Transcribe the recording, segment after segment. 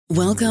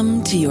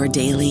Welcome to your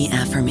daily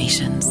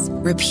affirmations.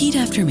 Repeat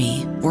after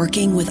me.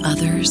 Working with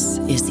others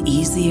is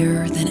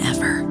easier than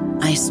ever.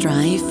 I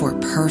strive for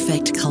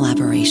perfect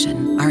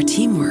collaboration. Our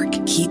teamwork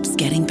keeps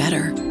getting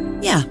better.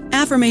 Yeah,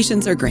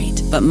 affirmations are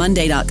great, but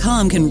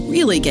Monday.com can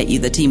really get you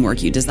the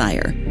teamwork you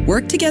desire.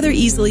 Work together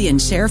easily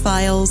and share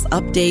files,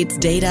 updates,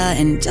 data,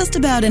 and just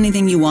about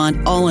anything you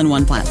want all in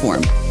one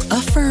platform.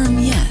 Affirm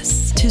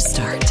yes to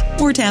start,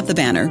 or tap the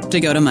banner to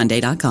go to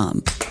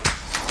Monday.com.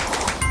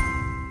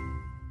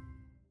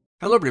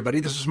 Hello, everybody.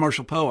 This is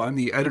Marshall Poe. I'm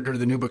the editor of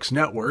the New Books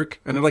Network,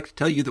 and I'd like to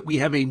tell you that we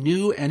have a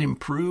new and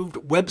improved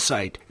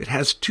website. It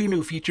has two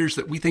new features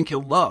that we think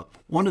you'll love.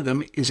 One of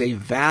them is a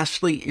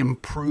vastly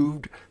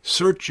improved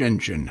search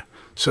engine,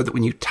 so that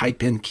when you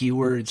type in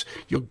keywords,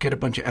 you'll get a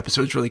bunch of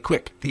episodes really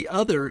quick. The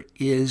other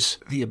is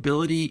the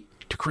ability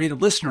to create a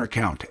listener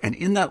account, and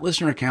in that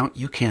listener account,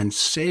 you can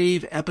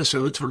save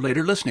episodes for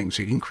later listening,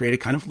 so you can create a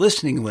kind of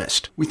listening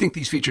list. We think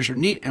these features are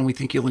neat, and we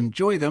think you'll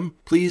enjoy them.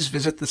 Please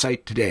visit the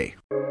site today.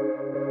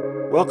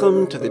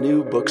 Welcome to the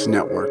New Books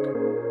Network.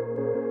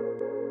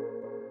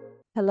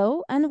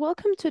 Hello, and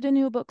welcome to the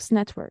New Books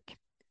Network.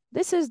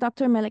 This is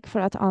Dr. Melek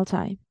Fırat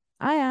Altay.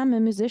 I am a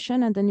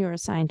musician and a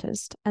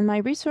neuroscientist, and my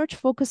research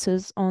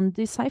focuses on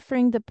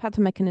deciphering the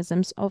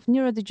pathomechanisms of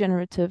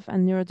neurodegenerative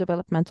and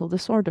neurodevelopmental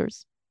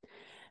disorders.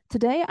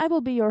 Today, I will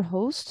be your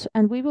host,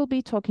 and we will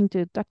be talking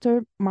to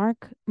Dr.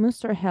 Mark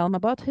Munsterhjelm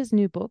about his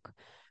new book,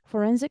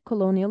 Forensic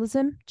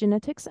Colonialism,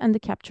 Genetics and the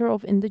Capture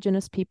of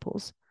Indigenous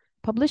Peoples,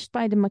 published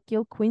by the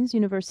McGill-Queen's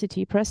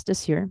University Press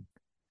this year.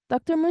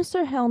 Dr.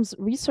 Munsterhjelm's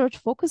research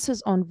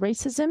focuses on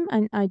racism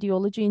and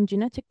ideology in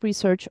genetic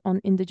research on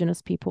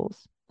Indigenous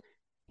peoples.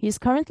 He is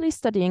currently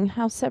studying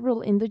how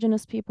several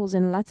Indigenous peoples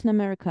in Latin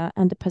America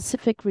and the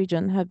Pacific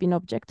region have been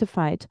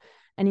objectified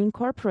and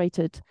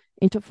incorporated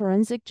into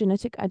forensic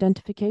genetic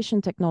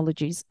identification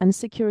technologies and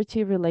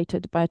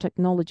security-related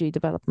biotechnology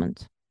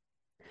development.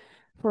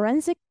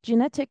 Forensic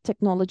genetic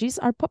technologies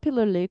are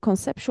popularly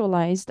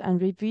conceptualized and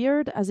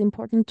revered as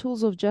important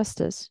tools of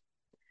justice.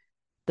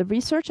 The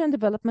research and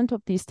development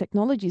of these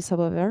technologies,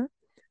 however,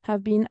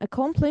 have been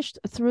accomplished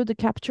through the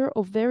capture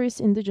of various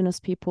indigenous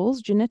peoples'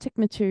 genetic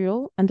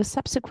material and the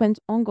subsequent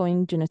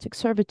ongoing genetic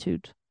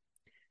servitude.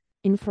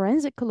 In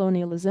Forensic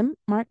Colonialism,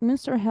 Mark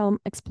Munsterhjelm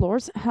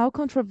explores how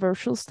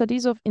controversial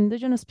studies of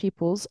indigenous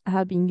peoples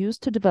have been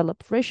used to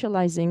develop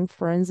racializing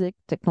forensic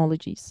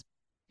technologies.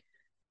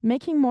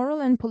 Making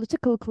moral and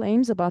political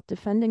claims about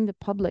defending the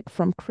public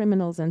from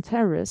criminals and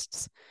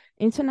terrorists,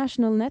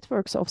 international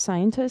networks of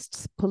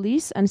scientists,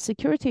 police, and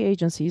security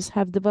agencies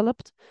have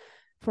developed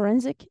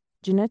forensic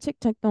genetic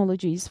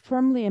technologies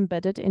firmly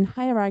embedded in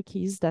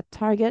hierarchies that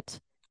target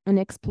and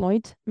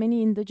exploit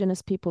many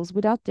indigenous peoples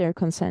without their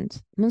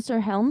consent.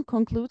 Munsterhjelm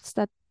concludes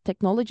that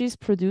technologies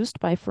produced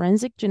by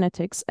forensic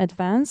genetics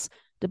advance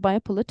the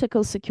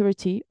biopolitical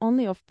security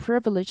only of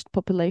privileged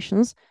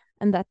populations,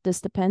 and that this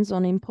depends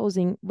on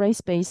imposing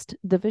race-based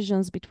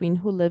divisions between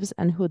who lives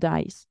and who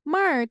dies.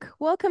 Mark,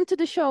 welcome to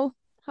the show.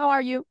 How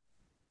are you?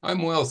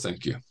 I'm well,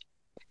 thank you.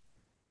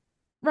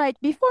 Right,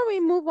 before we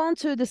move on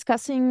to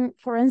discussing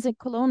forensic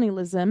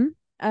colonialism,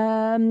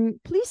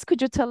 please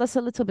could you tell us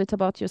a little bit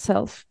about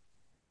yourself?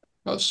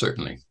 Well,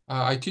 certainly.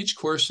 I teach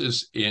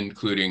courses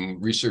including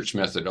research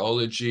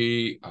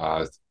methodology,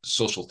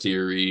 social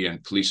theory,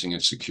 and policing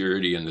and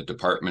security in the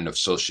Department of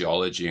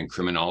Sociology and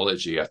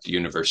Criminology at the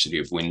University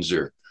of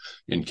Windsor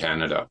in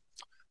Canada.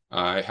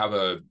 I have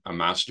a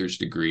master's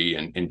degree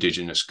in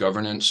Indigenous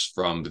governance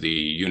from the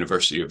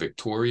University of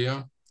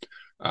Victoria.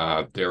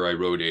 There I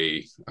wrote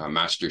a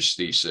master's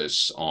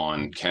thesis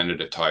on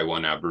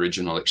Canada-Taiwan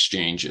Aboriginal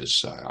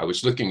exchanges. I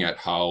was looking at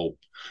how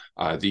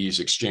these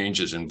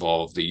exchanges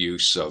involve the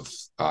use of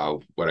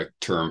what I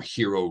term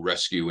hero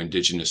rescue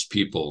Indigenous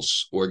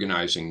peoples,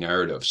 organizing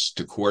narratives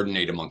to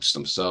coordinate amongst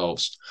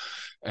themselves.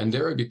 And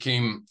there I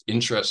became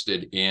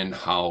interested in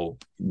how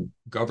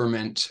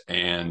government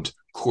and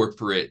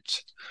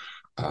corporate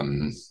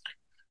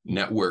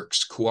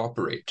networks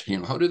cooperate.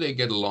 How do they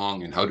get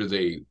along and how do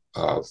they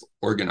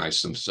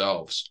organize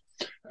themselves?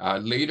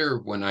 Later,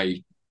 when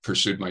I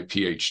pursued my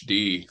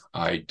PhD,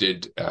 I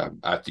did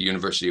at the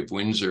University of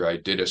Windsor, I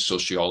did a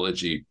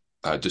sociology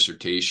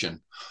dissertation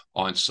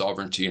on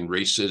sovereignty and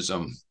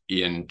racism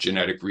in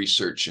genetic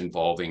research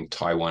involving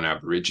Taiwan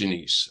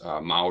Aborigines,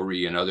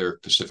 Maori, and other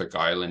Pacific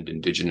Island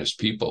Indigenous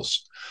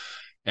peoples.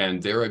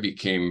 And there I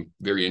became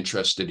very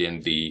interested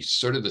in the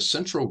sort of the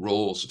central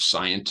roles of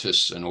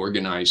scientists in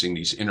organizing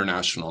these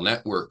international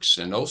networks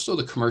and also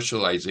the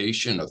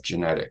commercialization of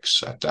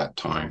genetics at that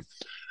time.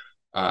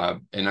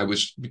 And I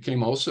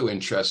became also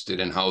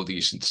interested in how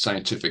these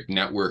scientific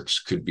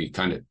networks could be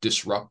kind of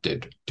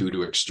disrupted due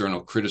to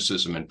external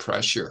criticism and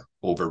pressure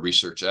over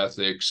research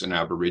ethics and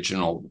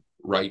Aboriginal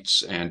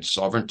rights and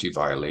sovereignty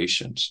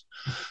violations.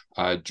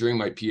 During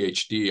my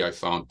PhD, I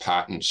found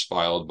patents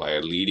filed by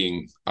a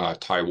leading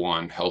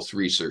Taiwan health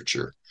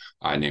researcher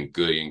named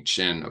Ge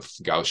Chen of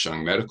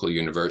Kaohsiung Medical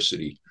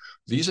University.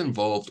 These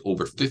involved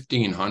over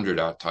 1,500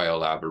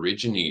 Atayal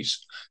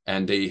Aborigines,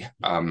 and they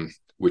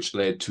which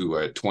led to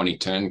a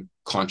 2010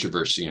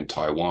 controversy in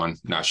Taiwan,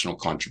 national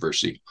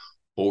controversy,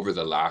 over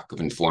the lack of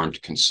informed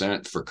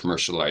consent for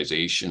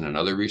commercialization and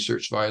other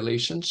research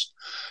violations.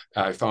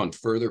 I found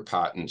further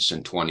patents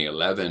in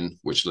 2011,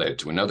 which led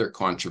to another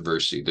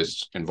controversy,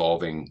 this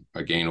involving,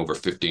 again, over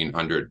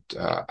 1,500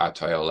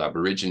 Atayal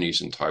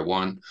Aborigines in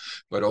Taiwan,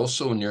 but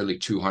also nearly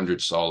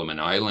 200 Solomon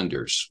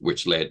Islanders,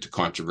 which led to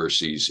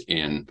controversies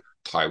in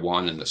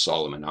Taiwan and the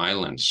Solomon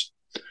Islands.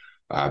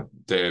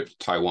 The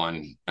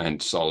Taiwan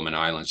and Solomon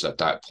Islands at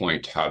that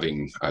point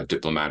having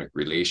diplomatic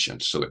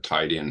relations. So it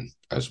tied in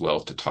as well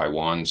to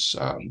Taiwan's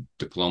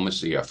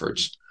diplomacy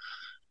efforts.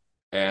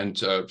 And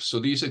so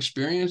these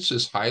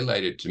experiences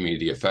highlighted to me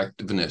the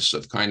effectiveness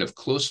of kind of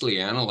closely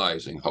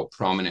analyzing how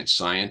prominent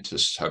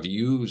scientists have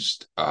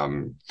used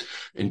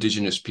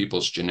Indigenous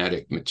peoples'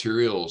 genetic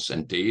materials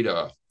and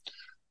data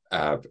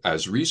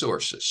as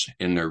resources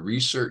in their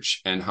research,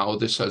 and how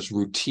this has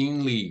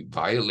routinely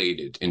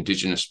violated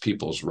Indigenous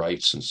peoples'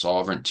 rights and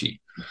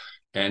sovereignty,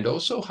 and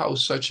also how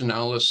such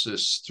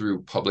analysis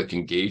through public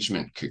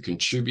engagement could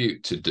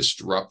contribute to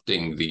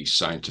disrupting these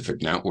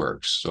scientific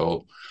networks.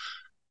 So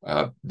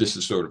this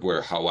is sort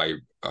of how I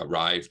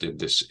arrived in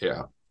this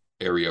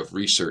area of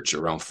research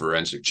around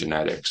forensic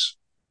genetics.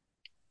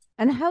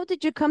 And how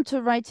did you come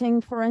to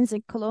writing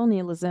Forensic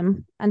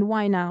Colonialism, and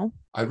why now?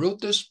 I wrote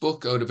this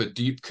book out of a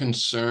deep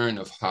concern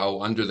of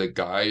how, under the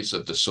guise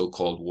of the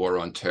so-called War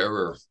on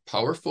Terror,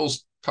 powerful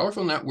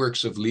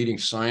networks of leading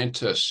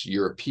scientists,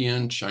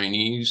 European,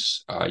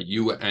 Chinese,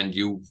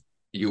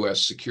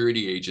 U.S.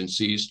 security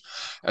agencies,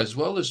 as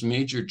well as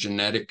major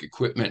genetic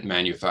equipment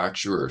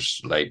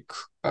manufacturers like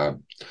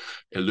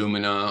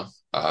Illumina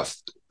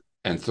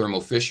and Thermo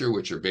Fisher,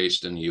 which are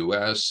based in the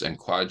U.S., and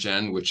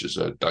Quagen, which is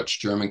a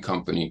Dutch-German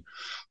company,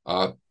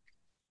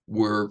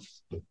 were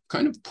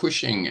kind of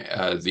pushing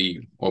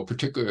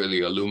particularly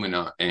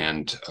Illumina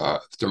and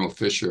Thermo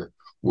Fisher,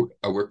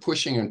 were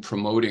pushing and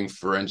promoting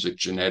forensic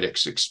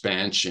genetics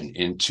expansion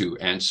into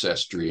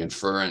ancestry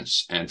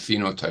inference and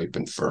phenotype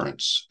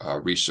inference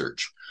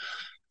research.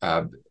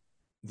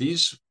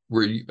 These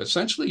were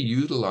essentially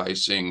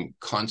utilizing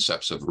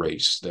concepts of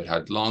race that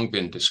had long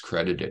been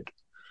discredited.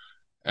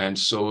 And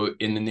so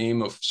in the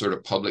name of sort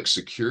of public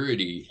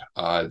security,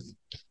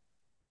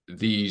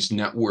 these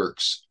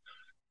networks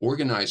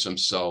organize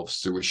themselves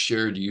through a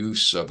shared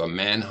use of a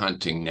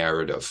manhunting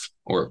narrative,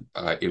 or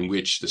in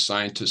which the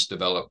scientists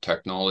develop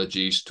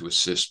technologies to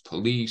assist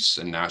police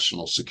and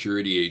national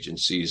security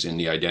agencies in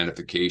the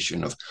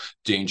identification of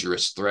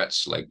dangerous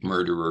threats like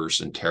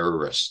murderers and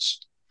terrorists.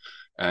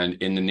 And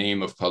in the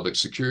name of public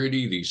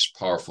security, these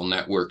powerful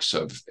networks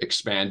have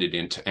expanded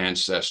into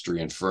ancestry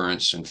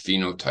inference and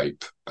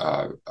phenotype,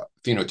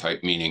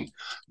 phenotype meaning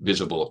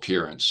visible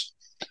appearance,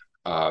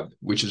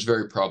 which is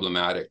very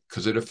problematic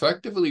because it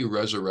effectively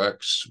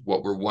resurrects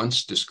what were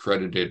once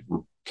discredited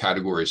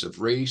categories of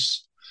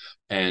race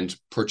and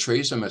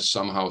portrays them as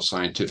somehow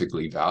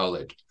scientifically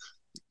valid.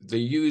 They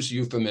use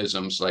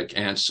euphemisms like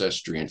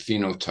ancestry and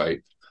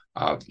phenotype,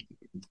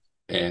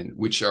 and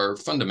which are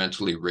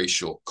fundamentally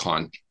racial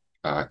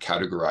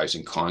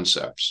categorizing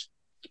concepts.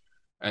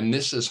 And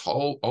this has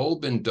all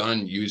been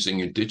done using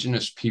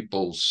Indigenous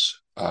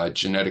peoples'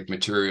 genetic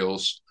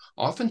materials,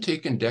 often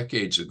taken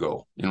decades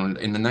ago, in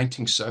the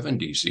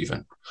 1970s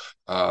even,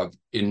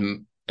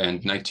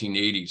 and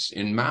 1980s,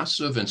 in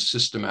massive and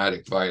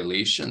systematic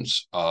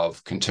violations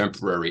of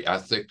contemporary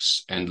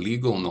ethics and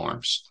legal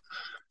norms.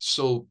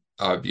 So,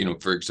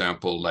 for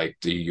example, like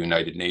the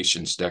United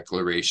Nations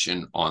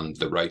Declaration on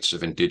the Rights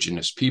of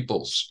Indigenous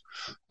Peoples.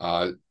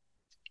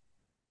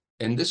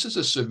 And this is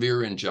a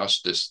severe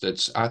injustice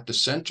that's at the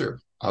center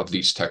of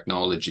these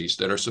technologies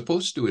that are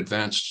supposed to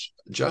advance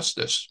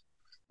justice.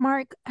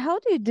 Mark, how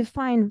do you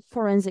define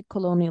forensic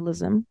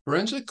colonialism?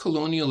 Forensic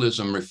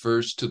colonialism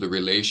refers to the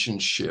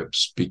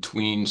relationships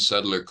between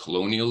settler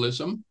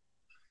colonialism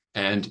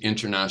and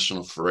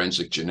international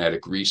forensic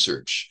genetic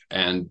research,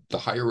 and the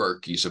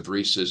hierarchies of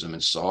racism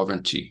and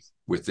sovereignty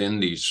within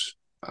these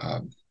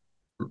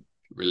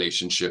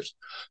relationships,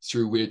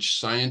 through which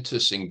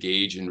scientists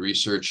engage in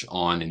research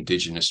on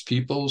Indigenous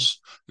peoples,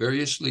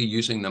 variously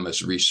using them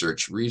as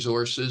research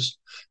resources,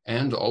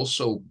 and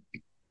also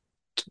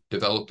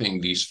developing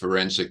these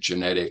forensic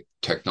genetic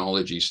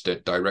technologies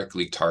that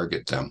directly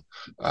target them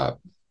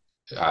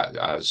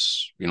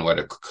as, at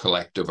a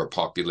collective or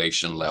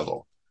population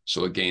level.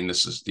 So again,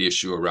 this is the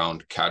issue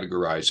around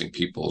categorizing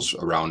peoples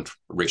around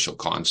racial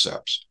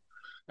concepts.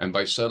 And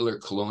by settler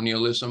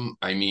colonialism,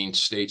 I mean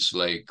states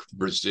like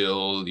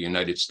Brazil, the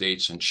United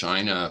States, and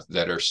China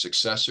that are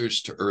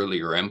successors to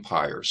earlier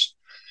empires,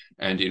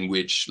 and in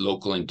which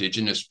local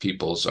Indigenous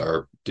peoples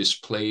are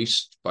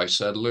displaced by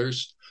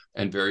settlers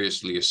and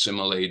variously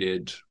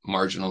assimilated,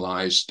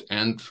 marginalized,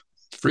 and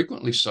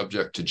frequently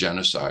subject to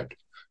genocide,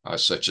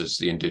 such as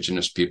the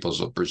Indigenous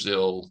peoples of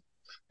Brazil,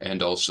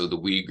 and also the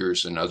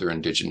Uyghurs and other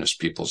Indigenous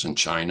peoples in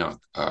China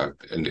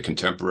in the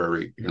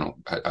contemporary,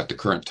 at the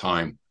current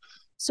time.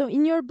 So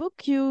in your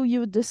book,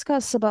 you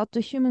discuss about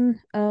the Human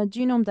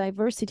Genome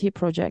Diversity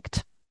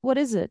Project. What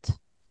is it?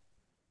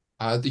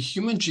 The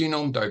Human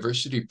Genome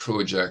Diversity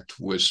Project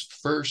was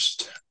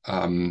first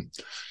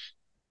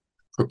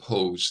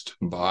proposed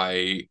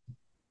by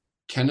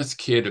Kenneth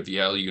Kidd of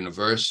Yale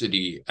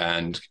University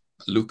and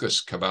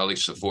Lucas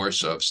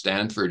Cavalli-Sforza of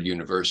Stanford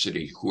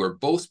University, who are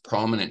both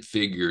prominent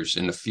figures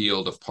in the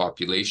field of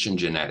population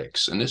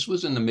genetics. And this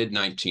was in the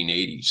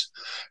mid-1980s.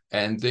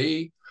 And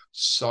they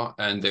saw,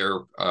 and their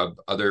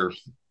other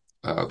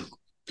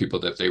people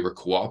that they were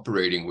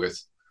cooperating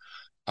with,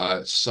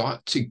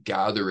 sought to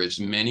gather as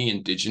many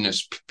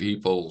Indigenous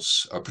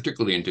peoples,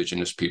 particularly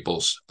Indigenous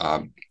peoples,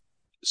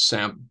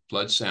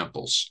 blood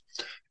samples.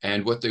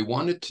 And what they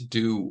wanted to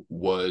do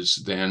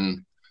was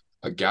then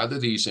gather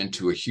these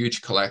into a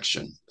huge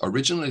collection.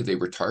 Originally, they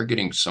were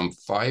targeting some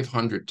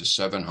 500 to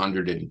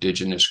 700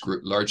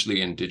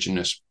 largely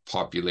Indigenous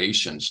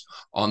populations,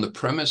 on the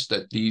premise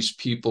that these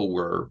people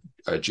were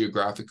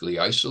geographically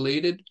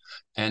isolated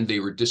and they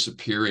were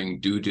disappearing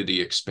due to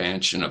the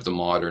expansion of the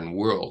modern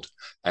world,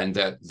 and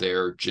that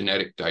their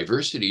genetic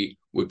diversity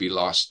would be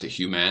lost to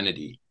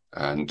humanity.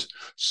 And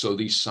so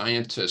these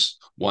scientists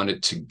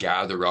wanted to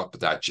gather up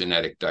that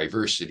genetic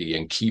diversity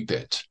and keep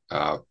it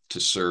to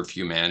serve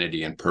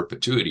humanity in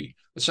perpetuity,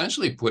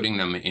 essentially putting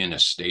them in a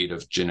state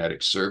of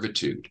genetic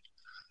servitude.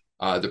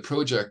 The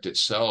project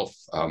itself,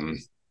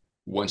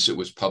 once it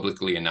was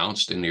publicly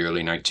announced in the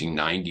early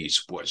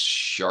 1990s, was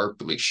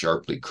sharply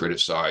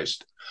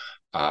criticized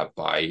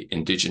by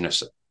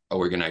Indigenous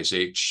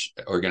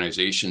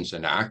organizations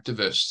and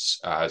activists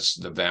as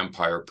the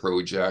Vampire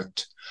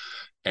Project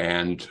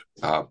and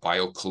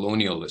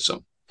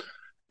biocolonialism.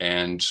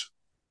 And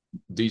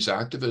these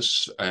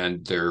activists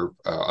and their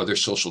other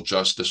social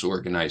justice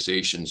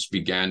organizations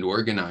began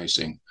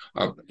organizing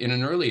in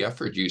an early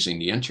effort using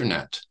the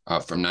internet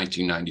from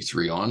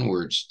 1993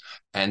 onwards,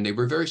 and they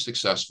were very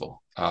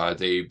successful.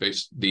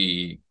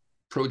 The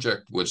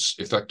project was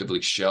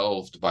effectively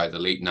shelved by the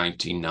late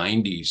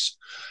 1990s,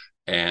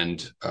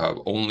 and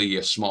only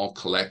a small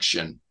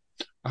collection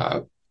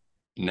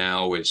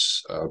now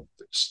is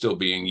still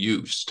being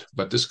used.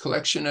 But this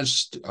collection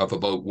is of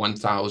about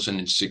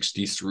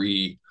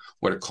 1,063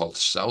 what are called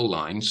cell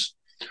lines,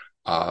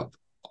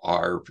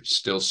 are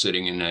still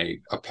sitting in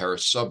a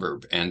Paris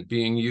suburb and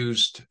being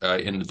used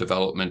in the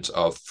development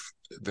of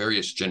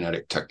various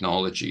genetic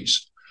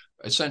technologies,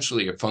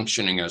 essentially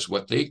functioning as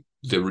what the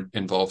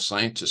involved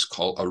scientists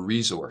call a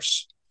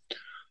resource.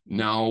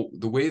 Now,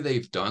 the way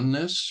they've done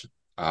this,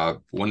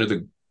 one of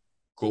the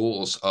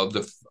goals of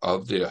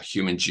the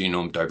Human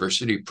Genome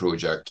Diversity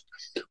Project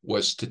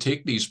was to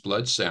take these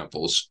blood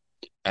samples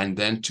and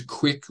then to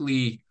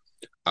quickly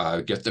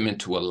get them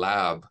into a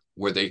lab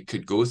where they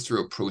could go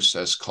through a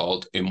process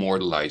called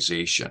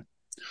immortalization.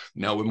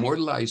 Now,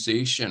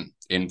 immortalization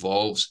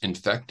involves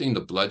infecting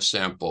the blood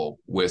sample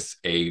with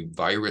a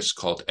virus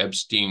called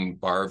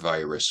Epstein-Barr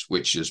virus,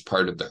 which is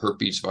part of the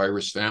herpes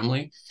virus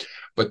family.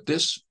 But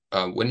this,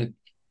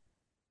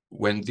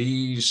 when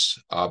these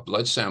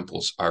blood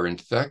samples are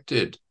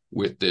infected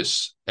with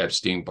this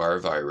Epstein-Barr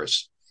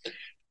virus,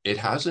 it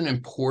has an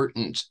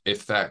important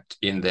effect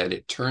in that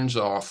it turns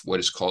off what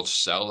is called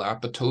cell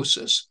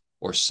apoptosis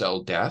or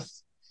cell death.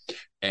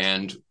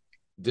 And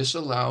this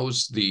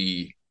allows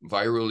the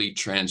virally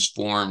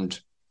transformed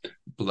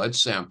blood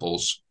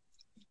samples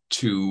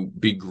to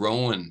be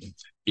grown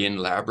in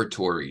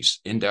laboratories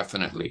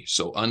indefinitely.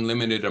 So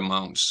unlimited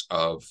amounts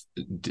of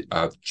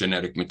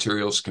genetic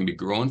materials can be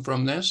grown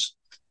from this,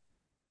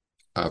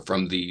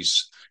 from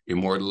these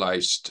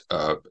immortalized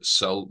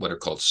what are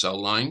called cell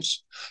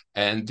lines.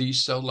 And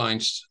these cell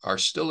lines are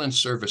still in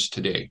service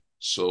today.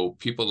 So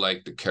people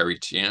like the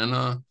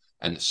Caritiana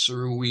and the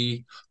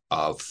Surui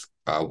of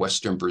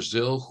Western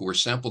Brazil, who were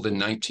sampled in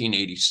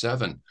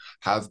 1987,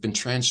 have been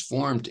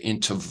transformed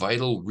into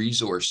vital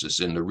resources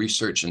in the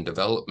research and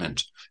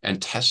development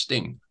and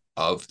testing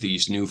of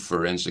these new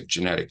forensic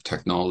genetic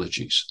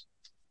technologies.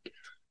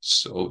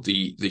 So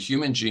the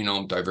Human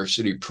Genome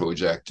Diversity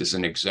Project is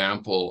an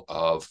example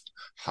of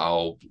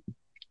how,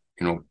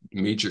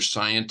 major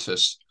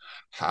scientists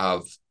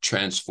have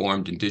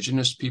transformed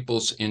Indigenous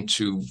peoples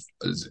into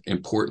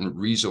important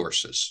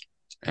resources.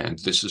 And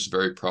this is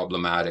very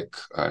problematic,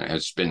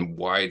 has been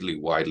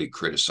widely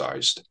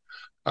criticized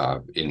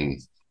in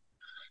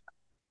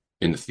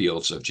the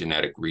fields of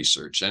genetic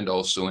research and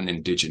also in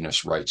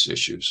Indigenous rights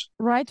issues.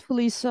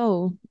 Rightfully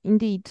so,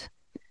 indeed.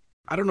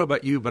 I don't know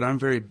about you, but I'm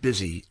very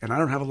busy and I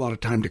don't have a lot of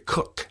time to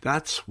cook.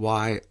 That's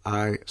why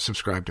I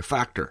subscribe to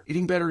Factor.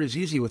 Eating better is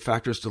easy with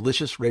Factor's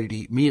delicious,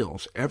 ready-to-eat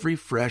meals. Every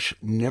fresh,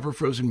 never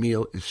frozen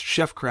meal is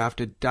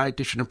chef-crafted,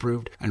 dietitian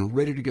approved, and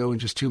ready to go in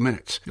just 2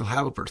 minutes. You'll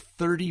have over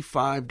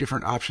 35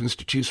 different options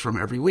to choose from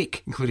every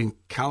week, including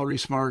Calorie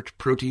Smart,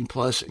 Protein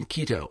Plus, and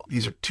Keto.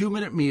 These are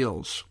 2-minute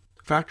meals.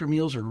 Factor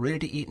meals are ready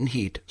to eat and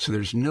heat, so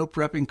there's no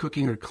prepping,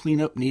 cooking, or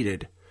cleanup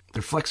needed.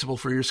 They're flexible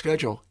for your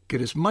schedule. Get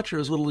as much or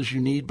as little as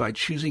you need by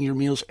choosing your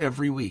meals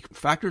every week.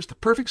 Factor is the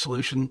perfect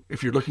solution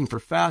if you're looking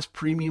for fast,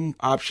 premium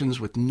options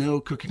with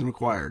no cooking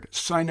required.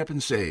 Sign up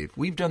and save.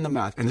 We've done the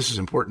math, and this is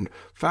important.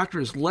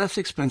 Factor is less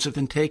expensive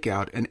than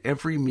takeout, and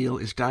every meal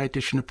is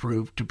dietitian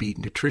approved to be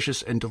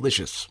nutritious and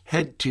delicious.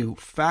 Head to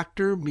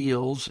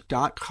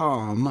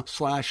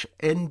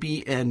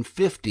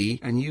factormeals.com/NBN50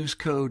 and use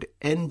code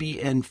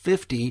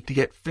NBN50 to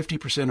get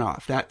 50%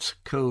 off. That's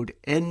code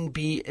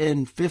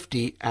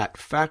NBN50 at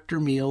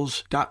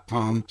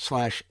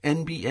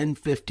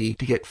factormeals.com/NBN50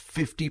 to get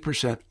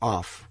 50%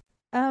 off.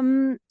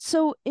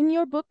 So in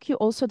your book, you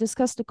also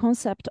discuss the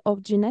concept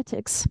of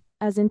genetics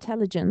as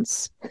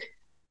intelligence.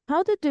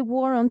 How did the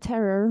war on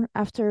terror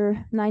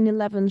after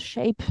 9/11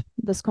 shape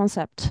this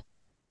concept?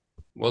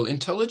 Well,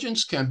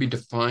 intelligence can be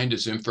defined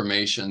as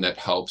information that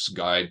helps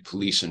guide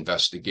police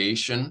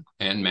investigation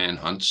and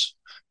manhunts,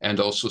 and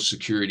also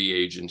security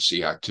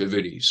agency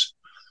activities.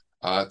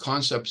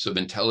 Concepts of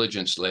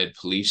intelligence-led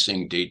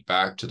policing date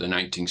back to the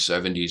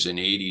 1970s and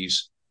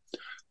 80s.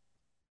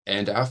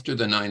 And after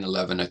the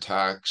 9/11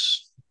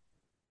 attacks,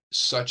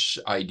 such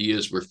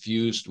ideas were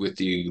fused with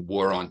the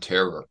war on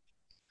terror.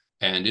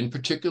 And in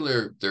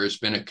particular, there's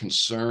been a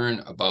concern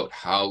about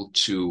how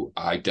to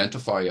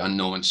identify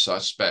unknown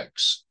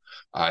suspects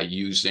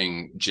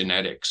using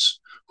genetics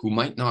who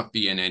might not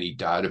be in any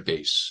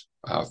database.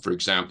 For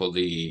example,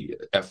 the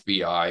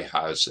FBI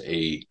has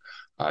a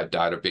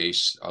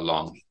database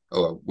along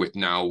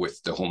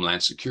with the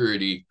Homeland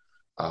Security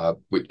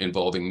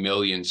involving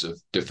millions of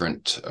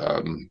different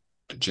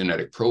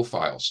genetic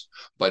profiles.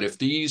 But if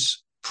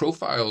these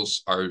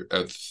profiles are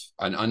of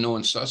an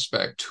unknown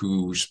suspect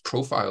whose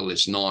profile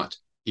is not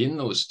in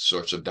those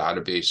sorts of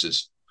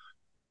databases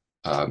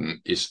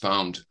is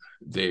found,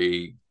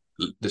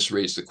 this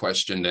raised the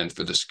question then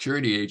for the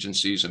security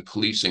agencies and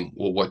policing,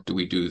 well, what do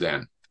we do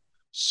then?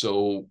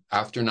 So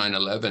after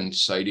 9/11,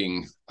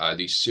 citing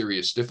these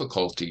serious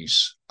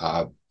difficulties,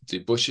 the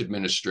Bush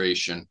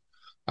administration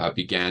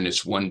began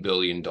its $1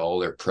 billion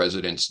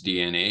President's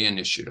DNA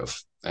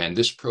Initiative. And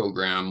this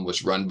program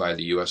was run by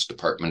the U.S.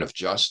 Department of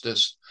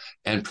Justice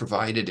and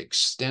provided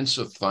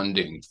extensive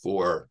funding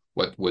for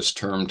what was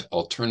termed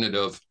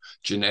alternative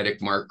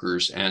genetic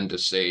markers and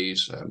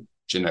assays,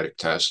 genetic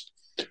tests.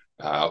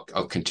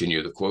 I'll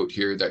continue the quote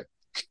here, that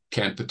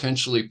can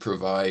potentially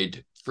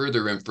provide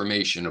further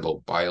information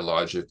about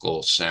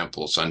biological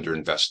samples under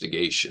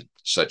investigation,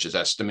 such as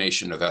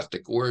estimation of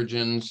ethnic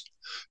origins,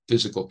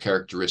 physical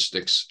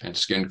characteristics, and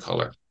skin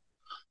color.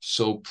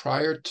 So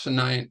prior to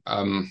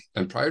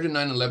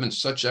 9/11,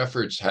 such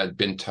efforts had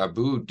been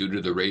taboo due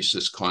to the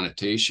racist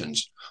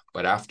connotations.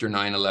 But after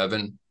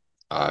 9/11,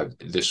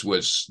 this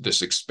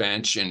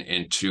expansion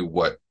into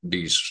what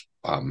these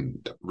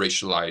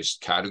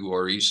racialized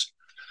categories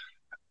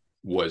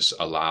was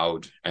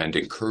allowed and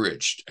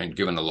encouraged and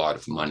given a lot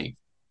of money.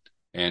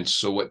 And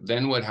so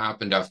what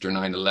happened after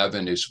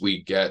 9/11 is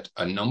we get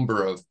a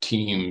number of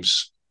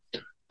teams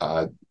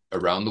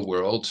around the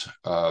world,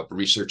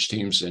 research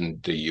teams in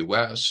the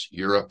US,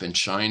 Europe, and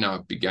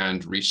China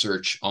began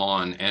research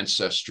on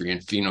ancestry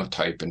and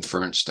phenotype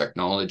inference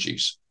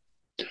technologies,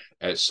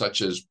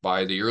 such as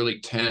by the early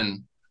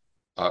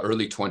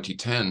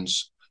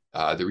 2010s,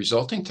 the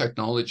resulting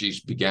technologies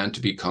began to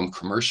become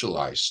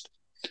commercialized.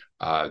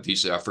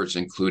 These efforts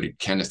included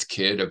Kenneth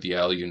Kidd of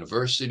Yale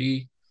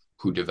University,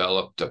 who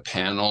developed a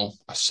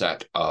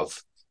set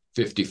of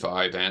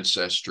 55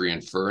 ancestry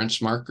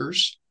inference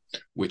markers,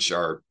 which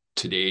are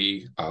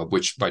today,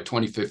 which by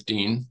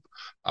 2015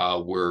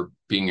 were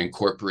being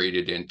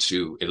incorporated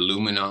into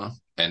Illumina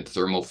and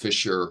Thermo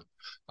Fisher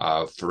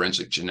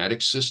forensic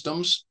genetic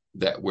systems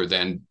that were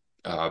then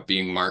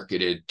being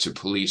marketed to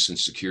police and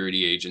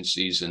security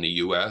agencies in the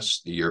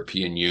US, the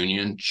European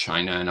Union,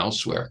 China, and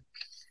elsewhere.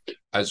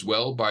 As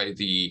well, by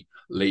the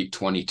early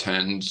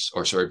 2010s,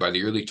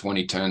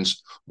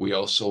 we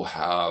also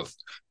have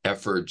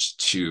efforts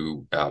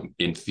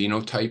in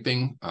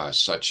phenotyping,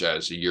 such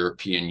as a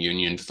European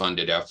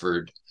Union-funded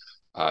effort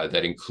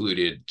that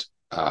included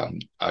a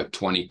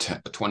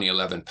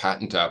 2011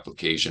 patent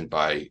application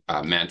by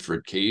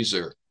Manfred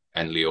Kayser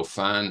and Leo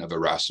Fan of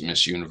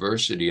Erasmus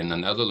University in the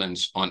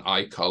Netherlands on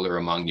eye color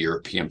among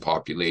European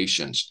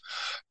populations.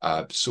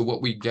 So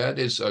what we get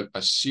is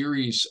a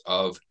series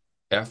of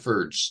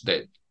efforts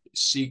that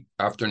seek,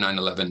 after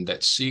 9/11,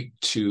 that seek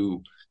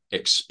to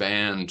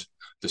expand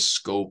the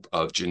scope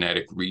of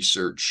genetic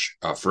research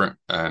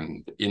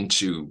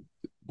into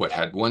what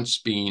had once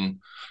been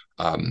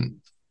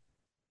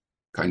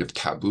kind of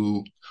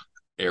taboo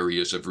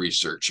areas of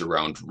research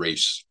around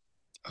race,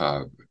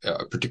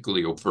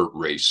 particularly overt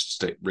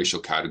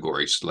racial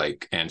categories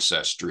like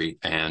ancestry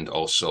and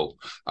also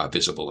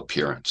visible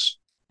appearance.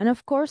 And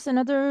of course,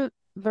 another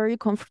very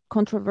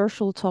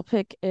controversial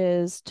topic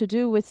is to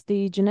do with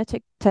the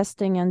genetic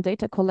testing and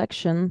data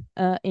collection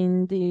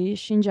in the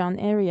Xinjiang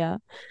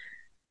area.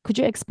 Could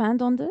you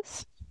expand on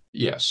this?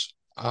 Yes.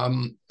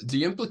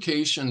 The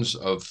implications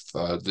of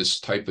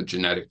this type of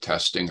genetic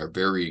testing are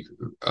very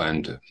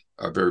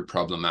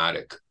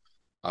problematic.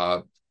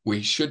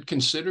 we should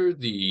consider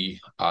the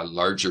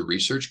larger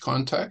research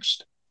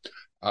context.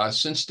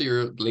 Since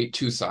the late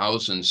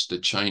 2000s, the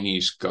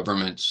Chinese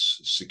government's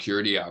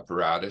security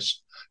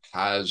apparatus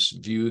has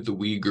viewed the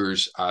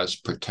Uyghurs as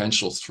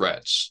potential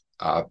threats,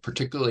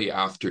 particularly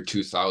after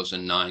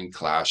 2009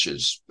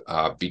 clashes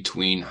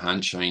between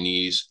Han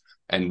Chinese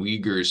and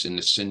Uyghurs in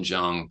the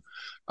Xinjiang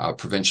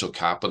provincial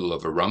capital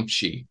of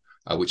Urumqi,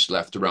 which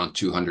left around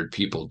 200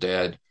 people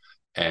dead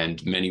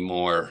and many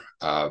more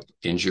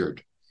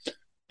injured.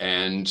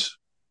 And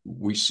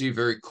we see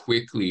very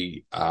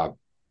quickly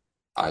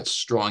a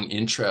strong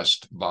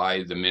interest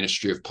by the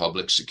Ministry of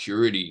Public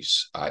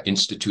Security's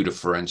Institute of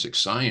Forensic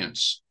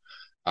Science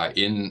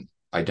in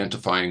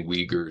identifying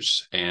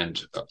Uyghurs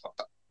and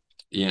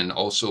in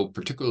also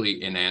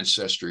particularly in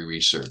ancestry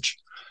research.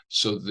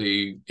 So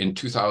in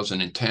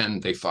 2010,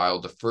 they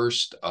filed the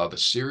first of a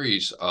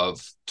series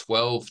of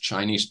 12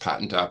 Chinese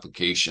patent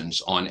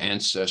applications on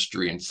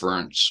ancestry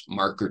inference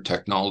marker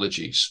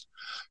technologies,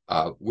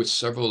 with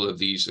several of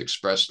these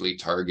expressly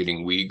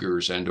targeting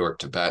Uyghurs and or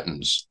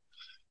Tibetans.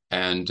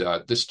 And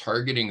this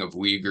targeting of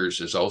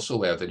Uyghurs is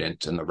also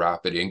evident in the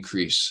rapid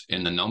increase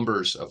in the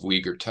numbers of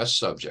Uyghur test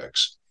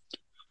subjects.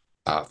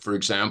 For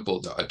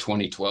example, a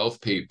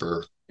 2012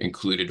 paper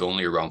included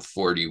only around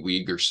 40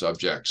 Uyghur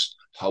subjects.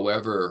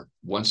 However,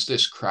 once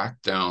this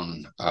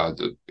crackdown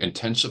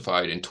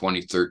intensified in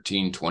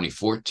 2013,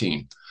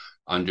 2014,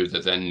 under the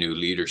then new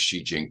leader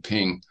Xi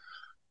Jinping,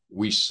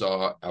 we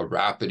saw a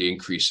rapid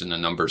increase in the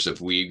numbers of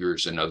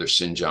Uyghurs and other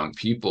Xinjiang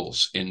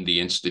peoples in the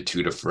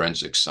Institute of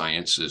Forensic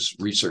Sciences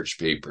research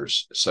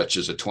papers, such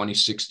as a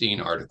 2016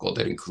 article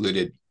that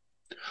included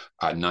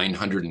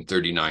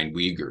 939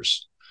 Uyghurs.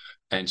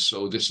 And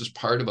so this is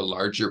part of a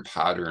larger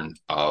pattern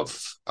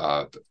of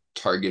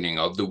targeting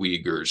of the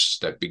Uyghurs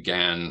that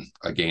began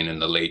again in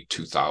the late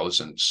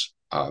 2000s,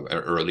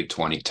 early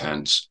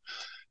 2010s.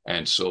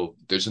 And so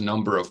there's a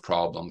number of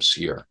problems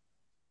here.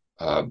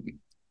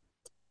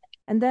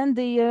 And then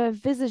the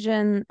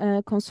Visagen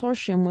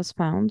consortium was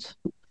found.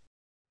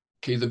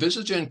 Okay, the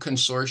Visagen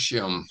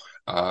consortium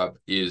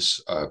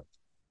is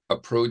a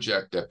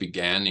project that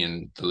began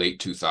in the late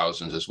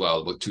 2000s as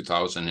well, about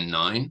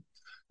 2009.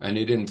 And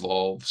it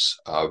involves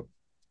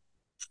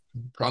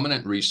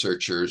prominent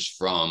researchers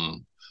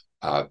from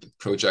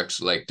projects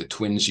like the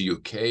Twins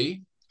UK,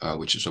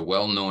 which is a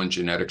well-known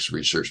genetics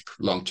research,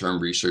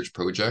 long-term research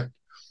project,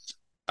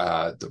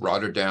 the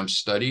Rotterdam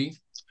study,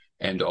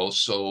 and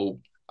also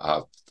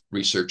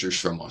researchers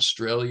from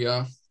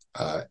Australia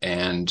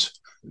and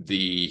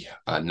the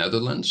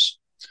Netherlands,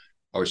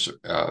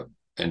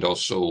 and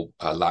also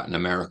Latin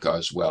America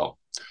as well.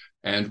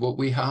 And what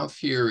we have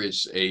here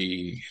is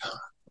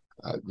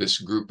this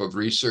group of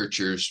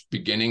researchers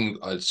beginning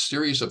a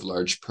series of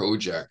large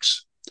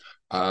projects.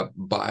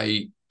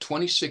 By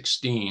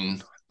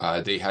 2016,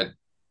 they had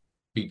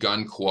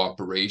begun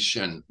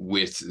cooperation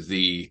with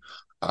the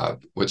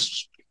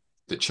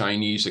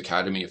Chinese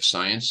Academy of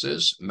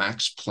Sciences,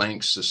 Max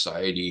Planck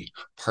Society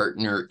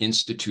Partner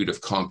Institute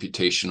of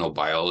Computational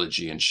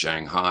Biology in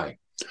Shanghai.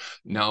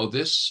 Now,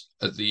 the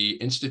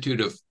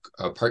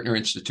Partner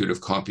Institute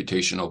of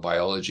Computational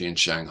Biology in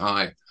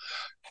Shanghai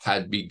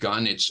had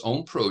begun its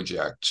own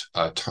project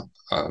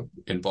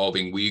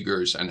involving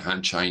Uyghurs and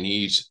Han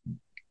Chinese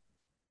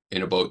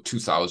in about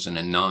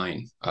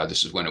 2009.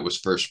 This is when it was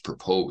first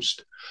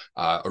proposed.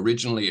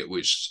 Originally, it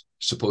was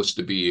supposed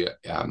to be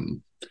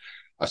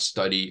a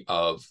study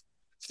of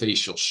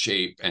facial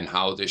shape and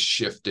how this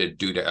shifted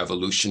due to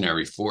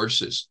evolutionary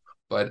forces.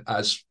 But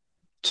as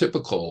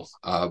typical,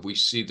 we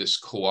see this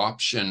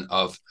co-option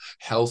of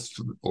health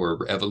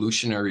or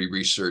evolutionary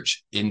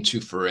research into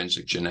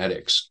forensic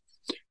genetics.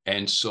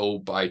 And so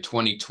by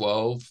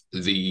 2012,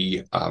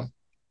 the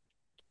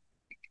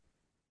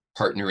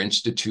Partner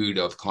Institute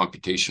of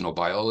Computational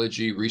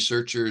Biology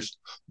researchers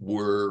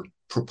were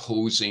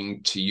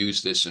proposing to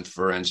use this in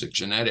forensic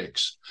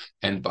genetics.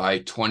 And by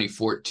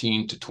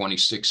 2014 to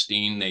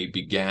 2016, they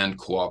began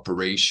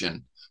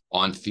cooperation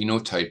on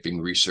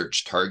phenotyping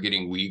research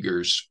targeting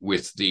Uyghurs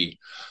with the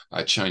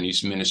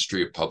Chinese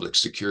Ministry of Public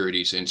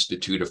Security's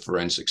Institute of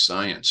Forensic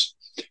Science,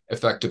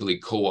 effectively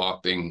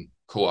co-opting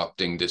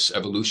this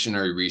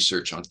evolutionary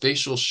research on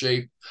facial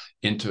shape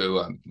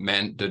into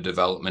the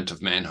development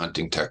of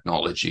man-hunting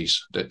technologies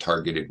that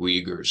targeted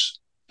Uyghurs.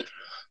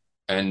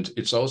 And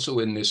it's also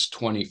in this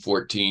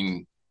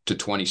 2014 to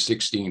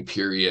 2016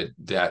 period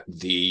that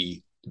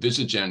the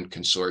Visagen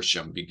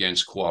consortium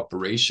begins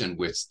cooperation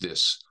with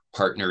this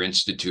partner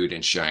institute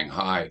in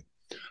Shanghai.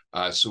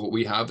 So what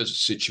we have is a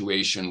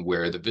situation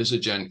where the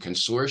Visagen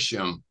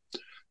consortium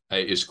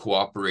is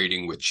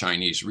cooperating with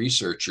Chinese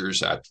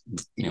researchers at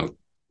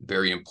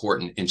very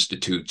important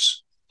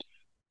institutes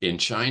in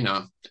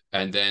China.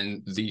 And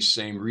then these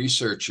same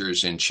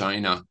researchers in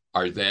China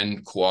are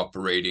then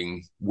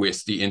cooperating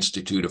with the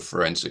Institute of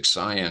Forensic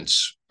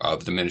Science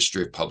of the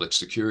Ministry of Public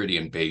Security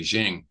in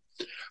Beijing.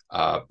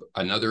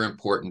 Another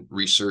important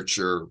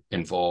researcher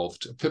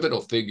involved, a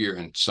pivotal figure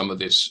in some of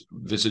this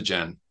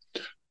Visagen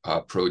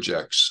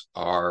projects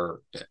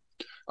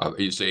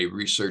is a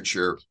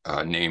researcher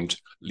named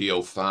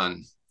Liu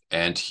Fan.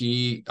 And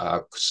he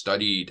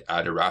studied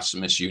at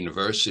Erasmus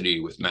University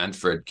with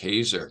Manfred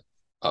Kaiser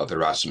of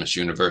Erasmus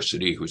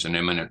University, who's an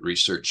eminent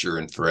researcher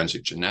in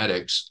forensic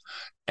genetics.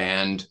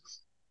 And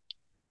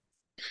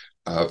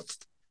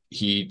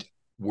he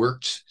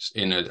worked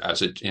in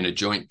a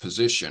joint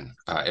position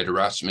at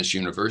Erasmus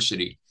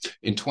University.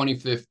 In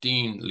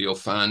 2015, Liu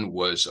Fan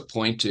was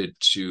appointed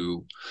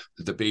to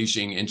the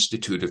Beijing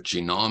Institute of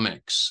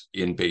Genomics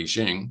in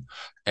Beijing,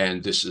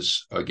 and this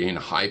is again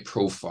a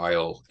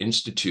high-profile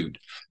institute.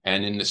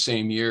 And in the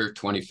same year,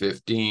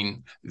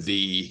 2015,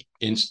 the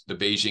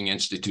Beijing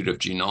Institute of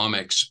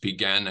Genomics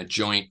began a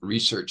joint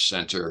research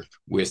center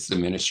with the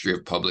Ministry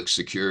of Public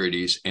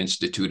Security's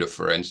Institute of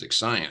Forensic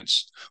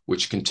Science,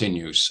 which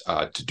continues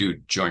to do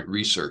joint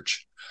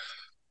research.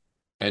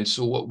 And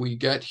so what we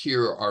get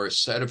here are a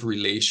set of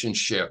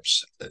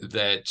relationships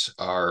that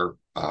are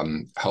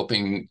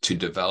helping to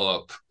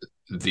develop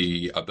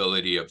the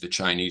ability of the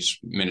Chinese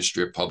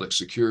Ministry of Public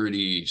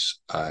Security's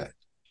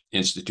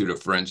Institute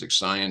of Forensic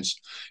Science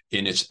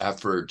in its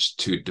efforts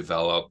to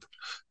develop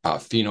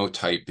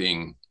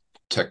phenotyping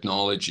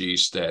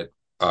technologies that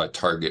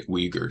target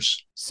Uyghurs.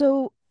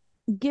 So,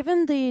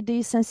 given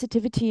the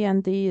sensitivity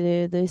and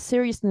the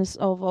seriousness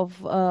of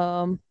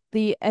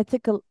the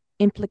ethical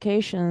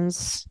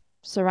implications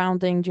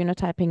surrounding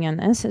genotyping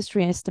and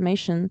ancestry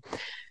estimation,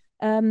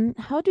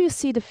 how do you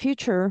see the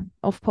future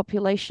of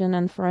population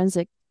and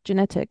forensic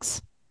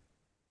genetics?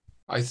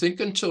 I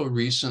think until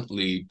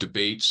recently,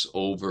 debates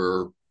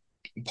over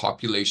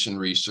population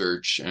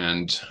research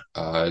and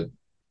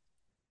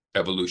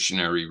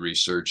evolutionary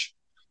research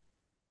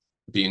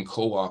being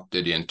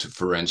co-opted into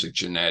forensic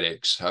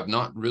genetics have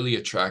not really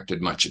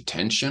attracted much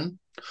attention.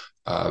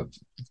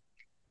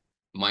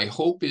 My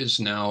hope is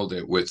now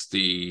that with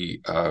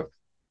the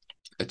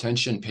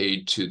attention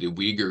paid to the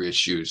Uyghur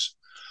issues,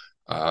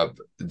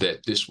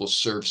 that this will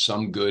serve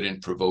some good in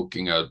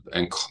provoking a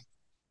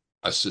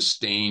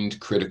sustained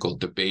critical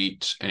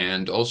debate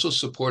and also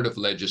supportive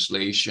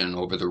legislation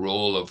over the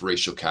role of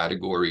racial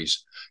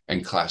categories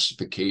and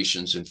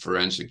classifications in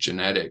forensic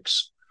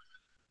genetics.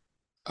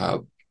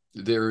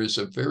 There is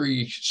a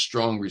very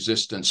strong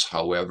resistance,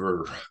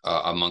 however,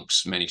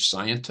 amongst many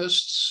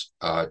scientists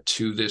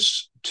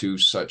to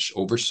such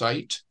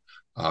oversight.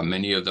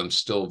 Many of them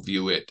still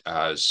view it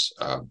as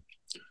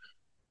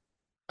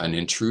an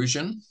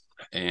intrusion,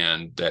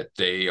 and that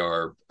they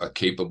are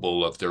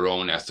capable of their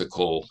own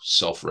ethical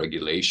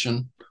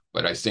self-regulation.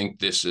 But I think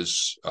this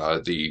is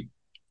the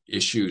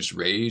issues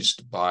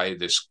raised by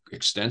this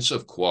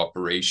extensive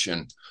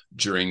cooperation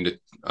during the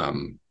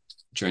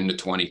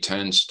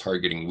 2010s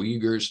targeting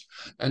Uyghurs,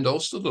 and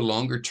also the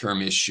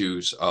longer-term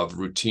issues of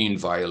routine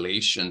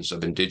violations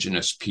of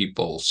Indigenous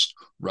peoples'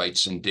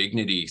 rights and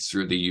dignity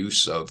through the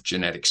use of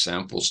genetic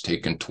samples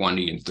taken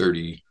 20 and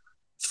 30,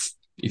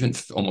 even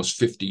almost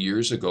 50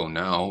 years ago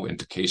now. In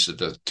the case of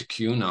the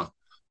Ticuna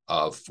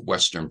of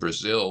Western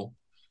Brazil,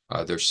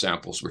 their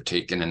samples were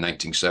taken in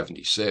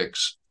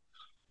 1976.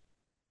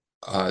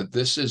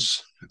 This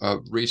is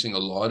raising a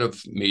lot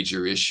of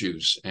major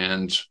issues,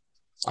 and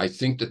I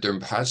think that there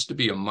has to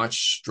be a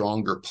much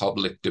stronger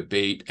public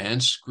debate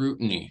and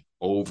scrutiny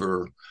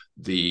over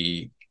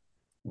the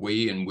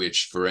way in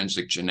which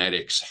forensic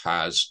genetics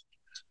has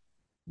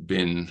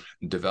been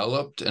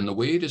developed and the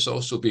way it is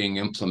also being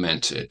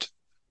implemented.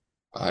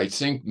 I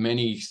think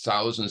many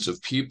thousands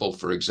of people,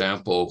 for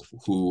example,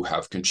 who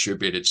have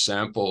contributed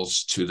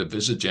samples to the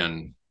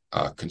Visagen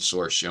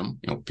consortium,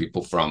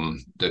 people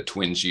from the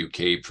Twins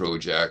UK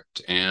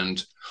project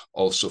and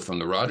also from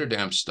the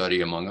Rotterdam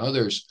study, among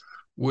others,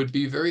 would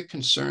be very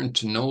concerned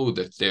to know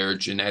that their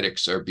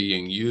genetics are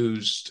being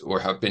used or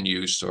have been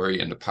used,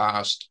 in the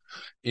past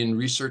in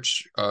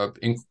research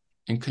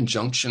in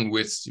conjunction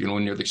with,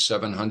 nearly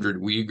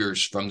 700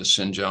 Uyghurs from the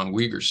Xinjiang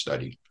Uyghur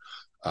study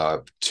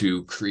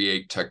to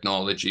create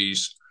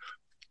technologies,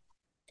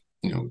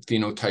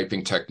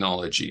 phenotyping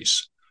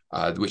technologies,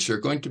 which are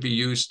going to be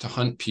used to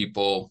hunt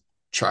people,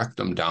 track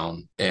them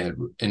down, and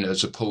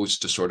as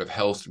opposed to sort of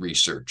health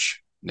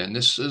research. And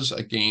this is,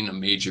 again, a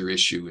major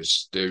issue,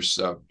 is there's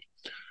a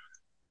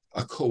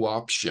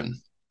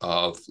co-option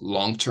of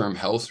long-term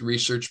health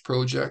research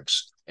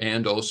projects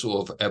and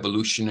also of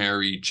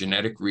evolutionary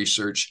genetic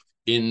research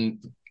in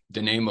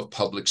the name of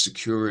public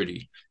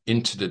security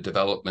into the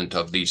development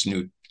of these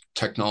new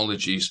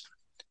technologies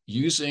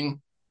using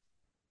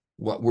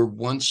what were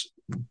once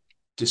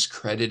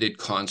discredited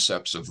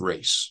concepts of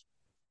race.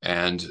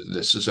 And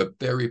this is a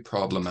very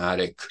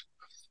problematic,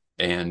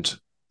 and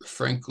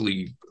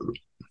frankly,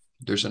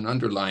 there's an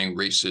underlying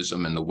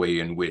racism in the way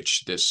in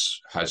which this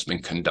has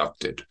been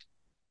conducted.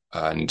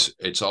 And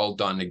it's all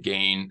done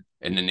again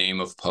in the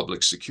name of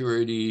public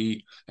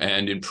security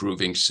and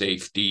improving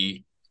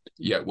safety.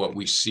 Yet what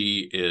we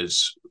see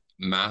is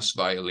mass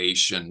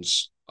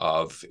violations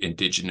of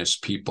Indigenous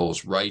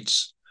people's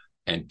rights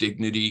and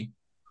dignity,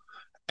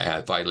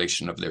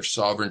 violation of their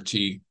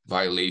sovereignty,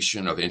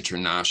 violation of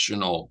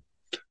international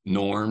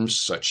norms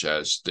such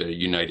as the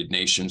United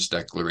Nations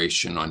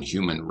Declaration on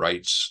Human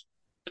Rights,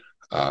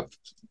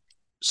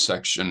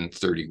 Section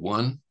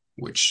 31,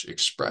 which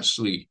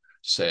expressly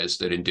says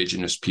that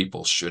Indigenous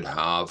people should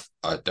have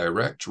a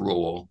direct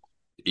role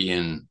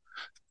in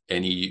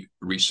any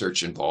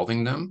research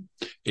involving them.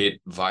 It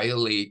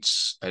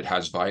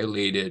has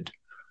violated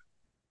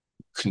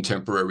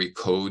contemporary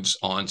codes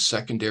on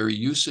secondary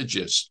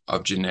usages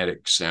of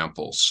genetic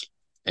samples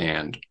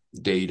and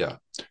data.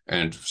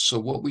 And so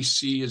what we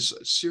see is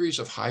a series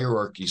of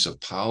hierarchies of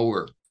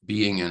power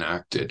being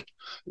enacted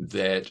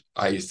that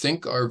I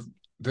think are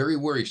very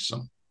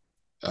worrisome,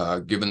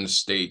 given the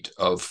state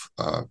of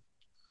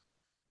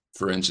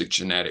forensic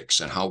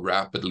genetics and how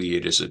rapidly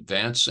it is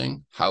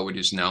advancing, how it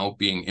is now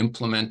being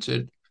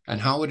implemented,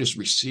 and how it is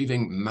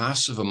receiving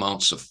massive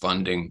amounts of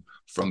funding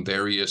from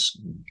various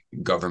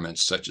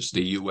governments, such as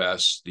the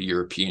US, the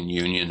European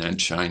Union, and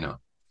China.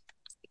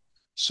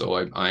 So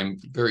I'm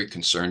very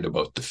concerned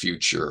about the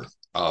future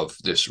of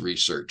this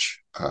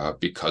research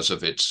because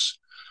of its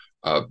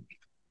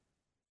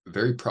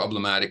very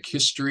problematic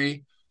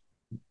history,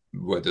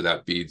 whether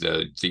that be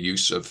the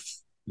use of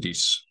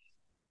these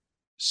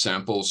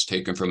samples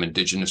taken from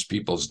Indigenous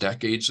peoples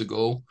decades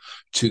ago,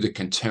 to the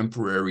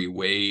contemporary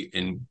way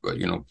in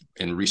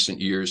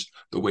recent years,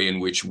 the way in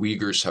which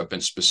Uyghurs have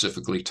been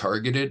specifically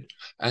targeted,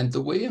 and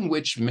the way in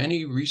which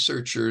many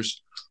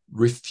researchers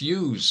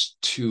refuse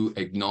to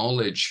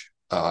acknowledge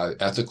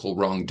ethical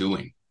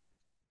wrongdoing.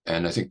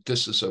 And I think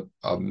this is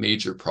a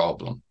major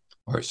problem,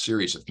 or a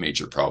series of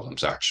major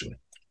problems, actually.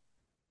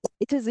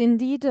 It is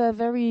indeed a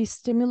very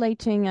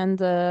stimulating and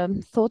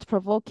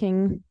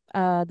thought-provoking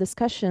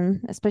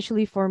discussion,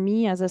 especially for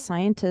me as a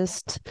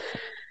scientist.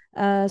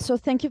 So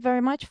thank you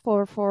very much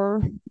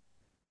for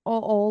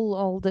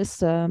all this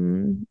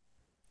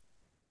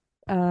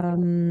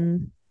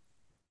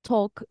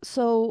talk.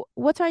 So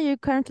what are you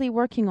currently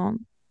working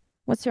on?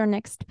 What's your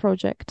next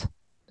project?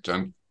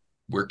 I'm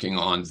working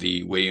on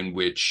the way in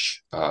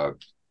which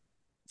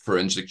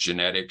forensic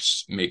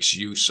genetics makes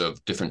use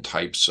of different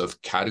types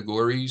of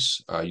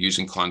categories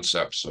using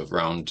concepts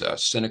around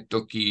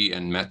synecdoche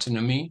and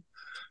metonymy.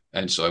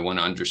 And so I want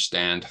to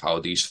understand how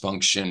these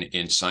function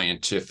in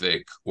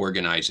scientific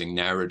organizing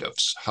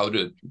narratives, how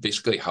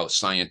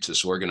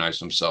scientists organize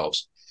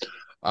themselves.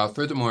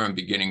 Furthermore, I'm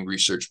beginning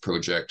research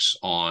projects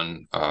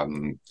on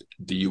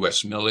the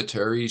US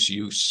military's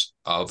use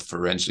of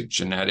forensic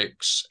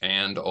genetics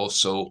and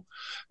also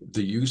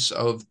the use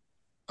of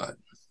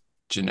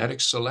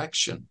genetic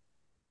selection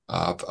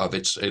of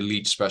its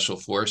elite special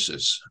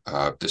forces.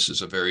 This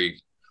is a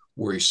very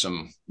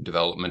worrisome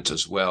development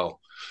as well.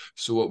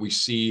 So what we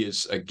see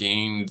is,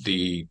 again,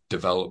 the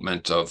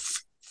development of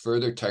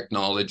further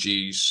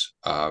technologies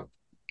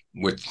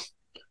with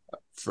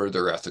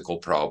further ethical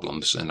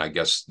problems. And I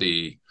guess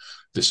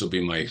this will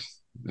be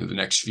the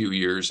next few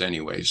years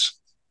anyways.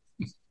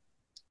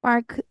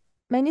 Mark,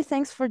 many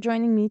thanks for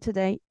joining me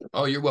today.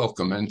 Oh, you're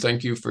welcome. And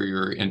thank you for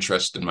your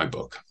interest in my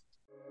book.